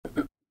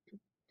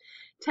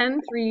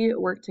10-3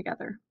 work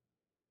together.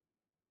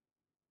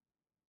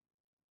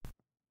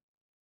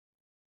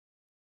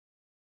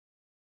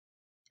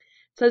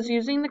 It says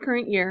using the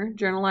current year,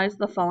 journalize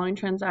the following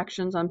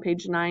transactions on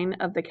page 9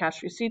 of the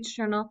cash receipts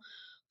journal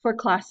for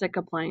classic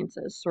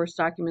appliances. Source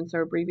documents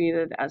are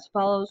abbreviated as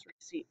follows.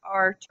 Receipt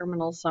R,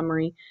 terminal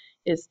summary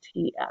is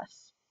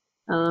TS.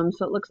 So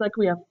it looks like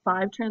we have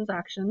 5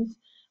 transactions.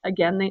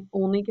 Again, they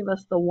only give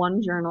us the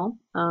one journal,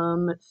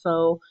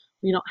 so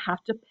we don't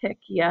have to pick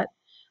yet.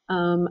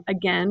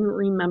 Again,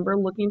 remember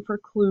looking for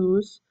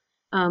clues.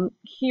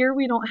 Here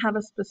we don't have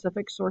a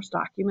specific source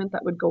document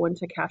that would go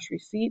into cash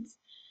receipts.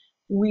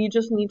 We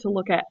just need to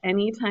look at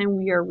any time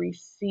we are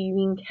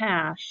receiving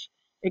cash,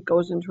 it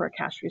goes into our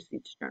cash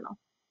receipts journal.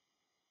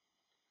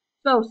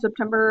 So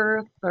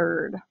September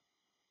 3rd,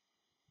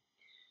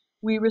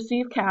 we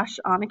received cash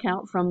on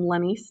account from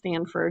Lenny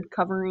Stanford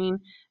covering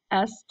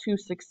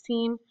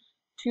S216,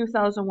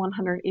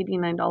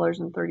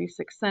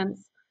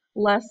 $2,189.36,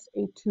 less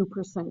a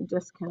 2%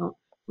 discount,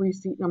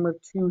 receipt number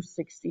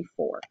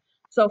 264.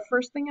 So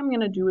first thing I'm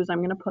going to do is I'm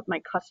going to put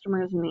my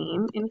customer's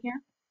name in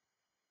here,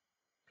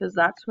 because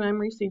that's who I'm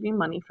receiving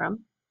money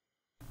from.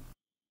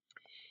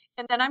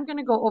 And then I'm going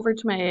to go over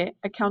to my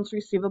accounts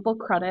receivable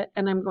credit,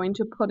 and I'm going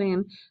to put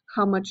in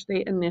how much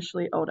they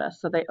initially owed us.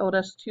 So they owed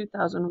us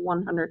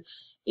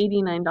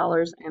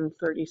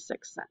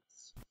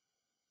 $2,189.36.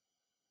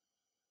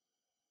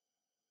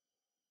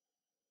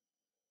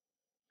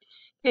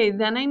 Okay,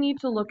 then I need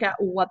to look at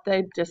what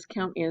the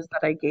discount is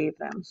that I gave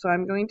them. So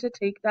I'm going to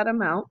take that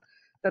amount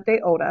that they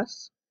owed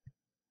us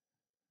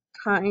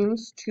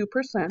times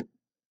 2%,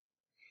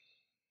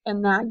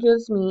 and that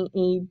gives me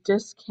a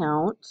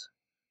discount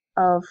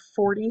of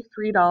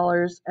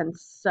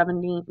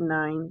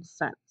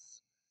 $43.79.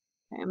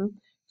 Okay.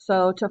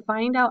 So to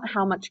find out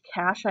how much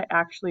cash I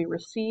actually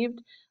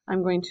received,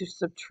 I'm going to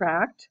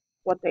subtract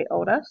what they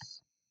owed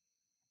us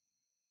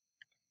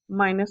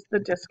minus the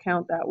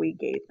discount that we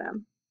gave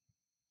them.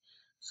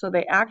 So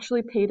they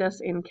actually paid us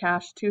in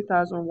cash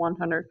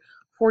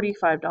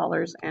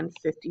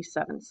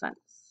 $2,145.57.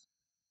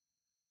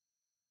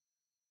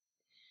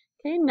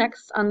 Okay,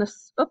 next on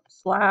this,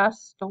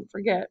 last, don't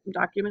forget,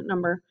 document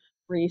number,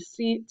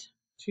 receipt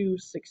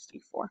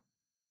 264.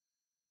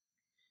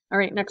 All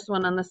right, next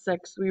one on the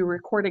 6th, we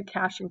recorded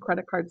cash and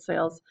credit card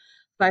sales,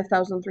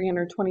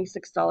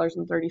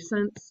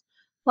 $5,326.30,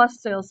 plus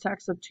sales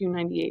tax of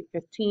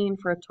 $298.15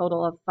 for a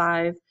total of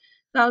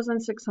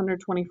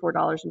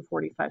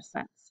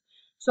 $5,624.45.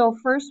 So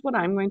first what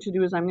I'm going to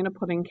do is I'm going to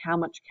put in how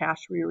much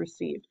cash we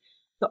received.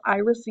 So I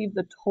received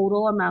the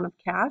total amount of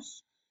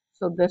cash,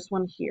 so this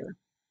one here,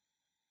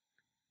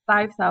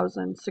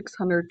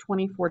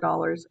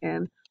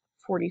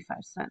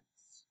 $5,624.45.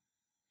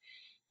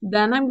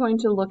 Then I'm going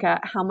to look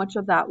at how much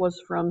of that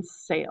was from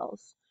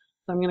sales.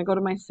 So I'm going to go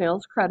to my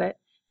sales credit,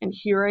 and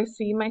here I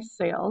see my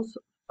sales,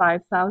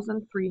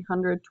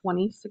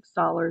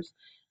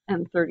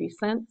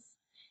 $5,326.30.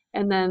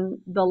 And then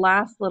the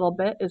last little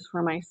bit is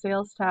for my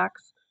sales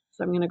tax.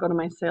 So I'm going to go to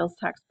my sales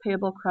tax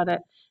payable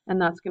credit,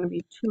 and that's going to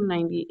be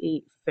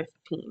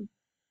 $298.15.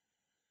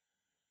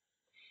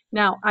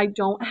 Now, I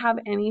don't have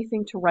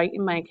anything to write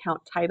in my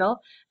account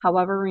title.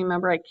 However,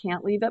 remember, I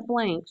can't leave it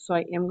blank, so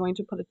I am going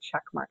to put a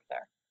check mark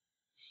there.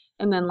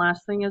 And then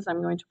last thing is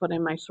I'm going to put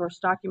in my source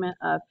document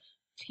of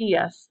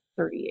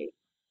TS38.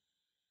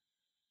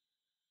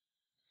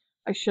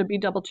 I should be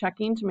double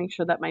checking to make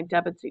sure that my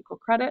debits equal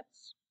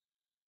credits.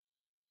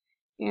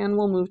 And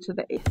we'll move to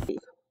the 8th.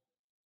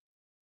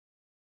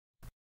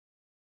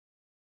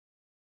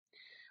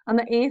 On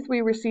the 8th,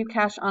 we received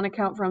cash on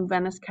account from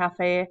Venice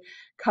Cafe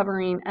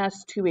covering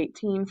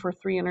S218 for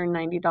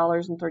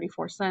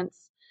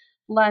 $390.34,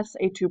 less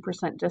a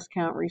 2%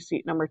 discount,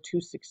 receipt number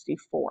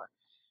 264.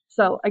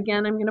 So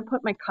again, I'm going to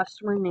put my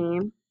customer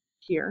name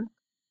here.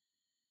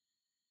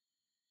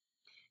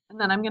 And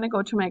then I'm going to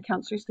go to my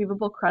accounts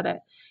receivable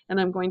credit, and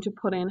I'm going to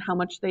put in how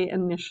much they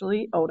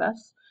initially owed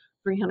us,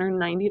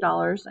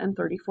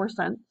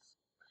 $390.34.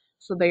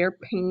 So they are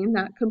paying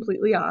that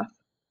completely off.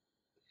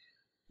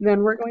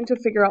 Then we're going to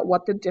figure out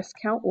what the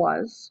discount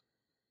was.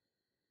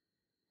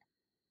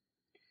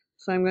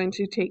 So I'm going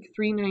to take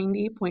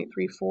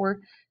 390.34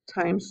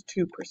 times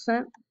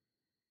 2%.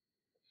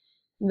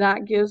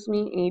 That gives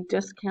me a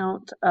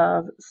discount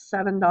of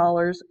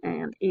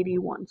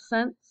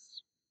 $7.81.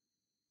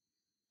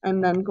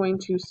 I'm then going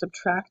to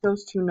subtract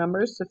those two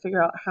numbers to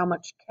figure out how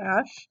much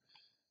cash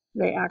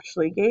they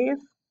actually gave.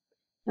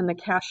 And the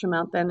cash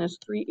amount then is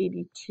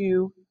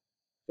 $382.53.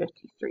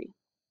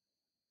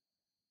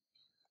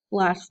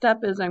 Last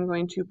step is I'm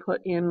going to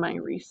put in my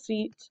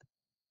receipt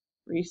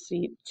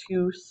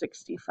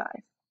 265.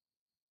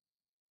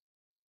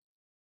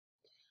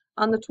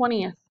 On the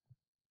 20th,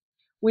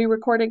 we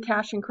recorded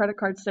cash and credit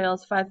card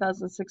sales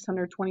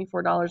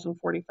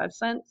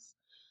 $5,624.45,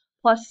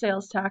 plus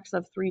sales tax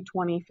of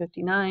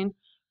 $320.59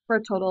 for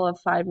a total of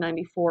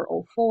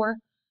 $594.04.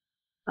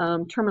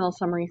 Terminal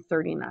summary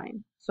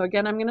 39. So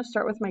again, I'm going to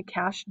start with my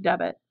cash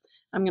debit.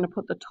 I'm going to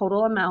put the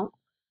total amount,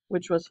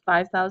 which was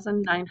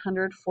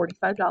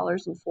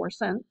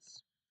 $5,945.04.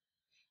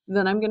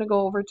 Then I'm going to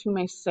go over to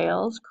my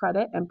sales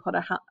credit and put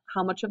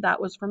how much of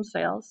that was from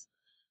sales,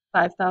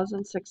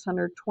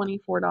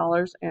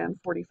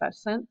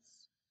 $5,624.45.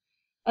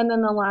 And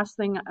then the last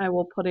thing I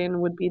will put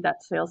in would be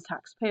that sales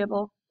tax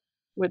payable,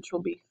 which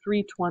will be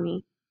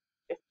 $320.59.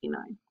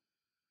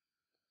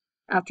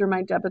 After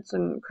my debits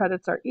and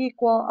credits are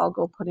equal, I'll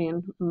go put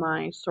in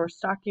my source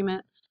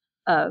document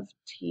of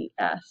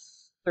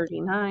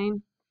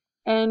TS39.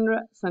 And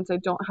since I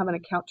don't have an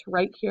account to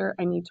write here,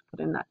 I need to put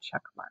in that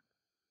check mark.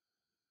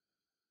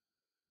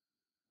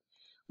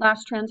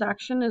 Last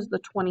transaction is the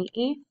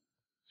 28th.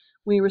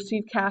 We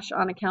received cash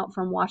on account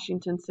from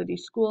Washington City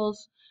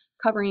Schools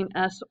covering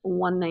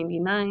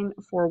S199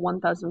 for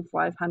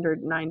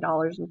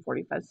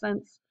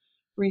 $1,509.45,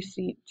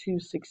 receipt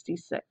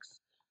 266.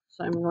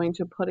 So I'm going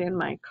to put in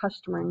my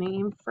customer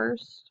name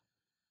first.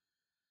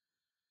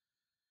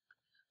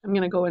 I'm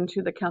going to go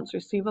into the accounts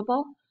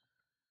receivable.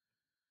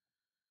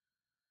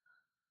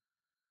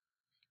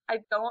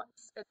 It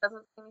doesn't say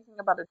anything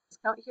about a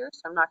discount here,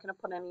 so I'm not going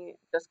to put any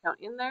discount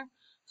in there.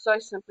 So I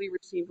simply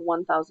received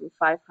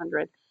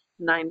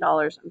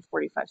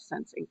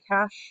 $1,509.45 in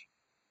cash.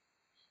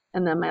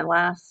 And then my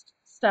last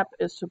step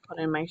is to put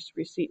in my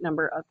receipt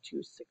number of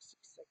 266.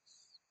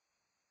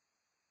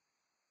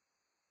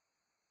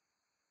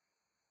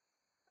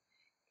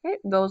 Okay,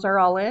 those are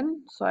all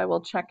in, so I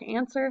will check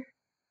answer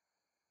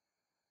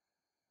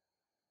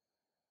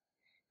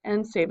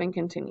and save and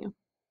continue.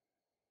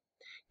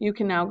 You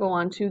can now go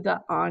on to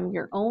the on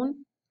your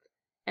own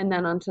and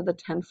then onto the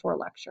 10-4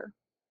 lecture.